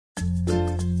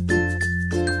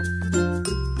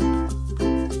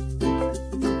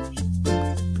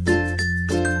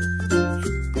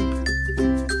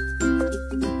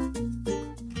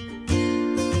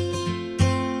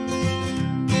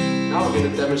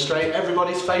demonstrate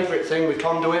everybody's favourite thing with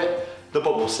conduit, the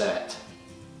bubble set.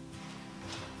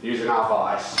 Using our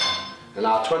vise and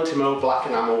our 20mm black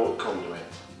enamel conduit.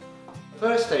 The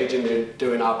first stage in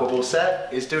doing our bubble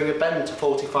set is doing a bend to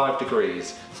 45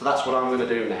 degrees. So that's what I'm going to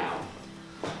do now.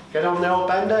 Get on the old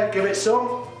bender, give it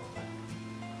some.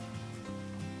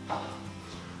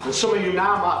 And some of you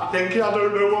now might be thinking, I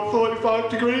don't know what 45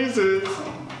 degrees is.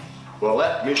 Well,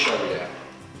 let me show you.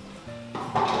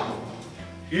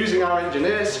 Using our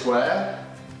engineer's square,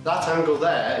 that angle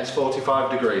there is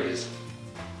 45 degrees.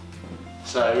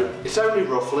 So it's only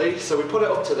roughly, so we put it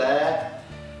up to there,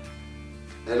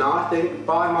 and I think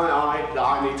by my eye that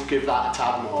I need to give that a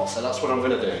tad more, so that's what I'm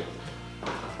going to do.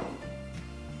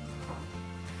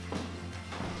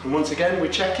 And once again we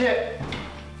check it,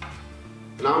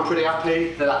 and I'm pretty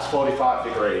happy that that's 45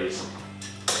 degrees.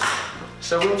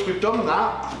 So once we've done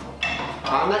that,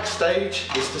 our next stage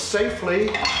is to safely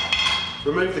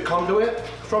remove the conduit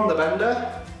from the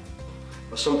bender,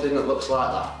 or something that looks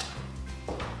like that.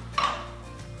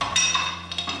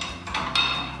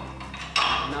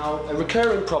 Now, a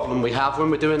recurring problem we have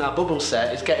when we're doing our bubble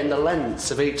set is getting the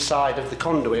lengths of each side of the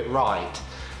conduit right.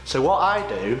 So what I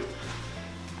do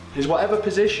is whatever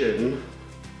position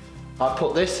I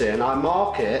put this in, I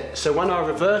mark it, so when I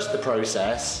reverse the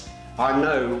process, I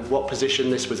know what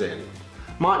position this was in.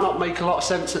 Might not make a lot of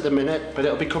sense at the minute, but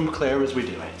it'll become clear as we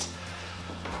do it.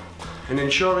 And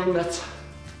ensuring that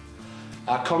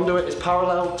our conduit is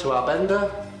parallel to our bender.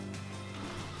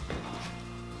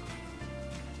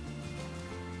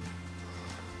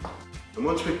 And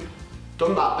once we've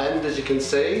done that bend, as you can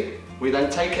see, we then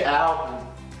take it out and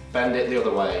bend it the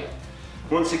other way.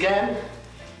 Once again,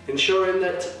 ensuring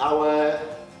that our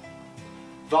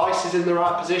vise is in the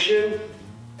right position,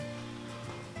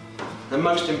 and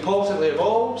most importantly of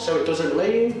all, so it doesn't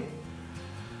lean,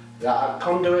 that our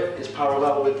conduit is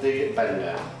parallel with the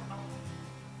bender.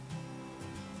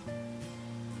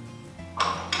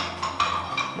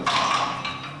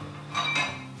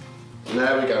 And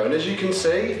there we go, and as you can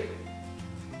see,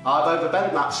 I've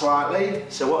overbent that slightly,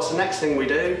 so what's the next thing we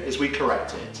do is we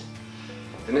correct it.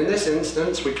 And in this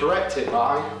instance, we correct it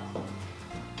by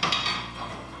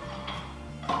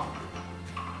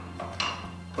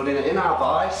putting it in our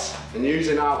vise and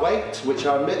using our weight, which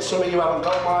I admit some of you haven't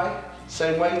got my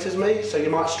same weight as me, so you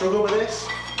might struggle with this,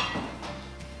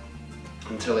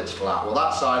 until it's flat. Well,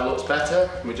 that side looks better,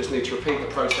 and we just need to repeat the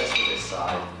process for this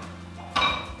side.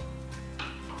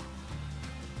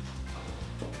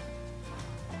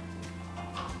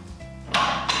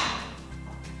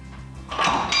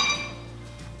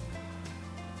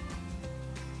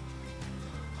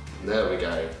 There we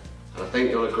go. And I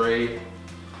think you'll agree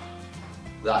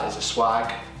that is a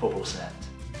swag bubble set.